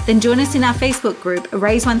remembered, then join us in our Facebook group,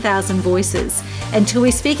 Raise 1000 Voices. Until we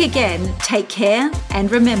speak again, take care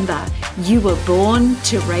and remember, you were born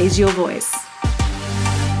to raise your voice.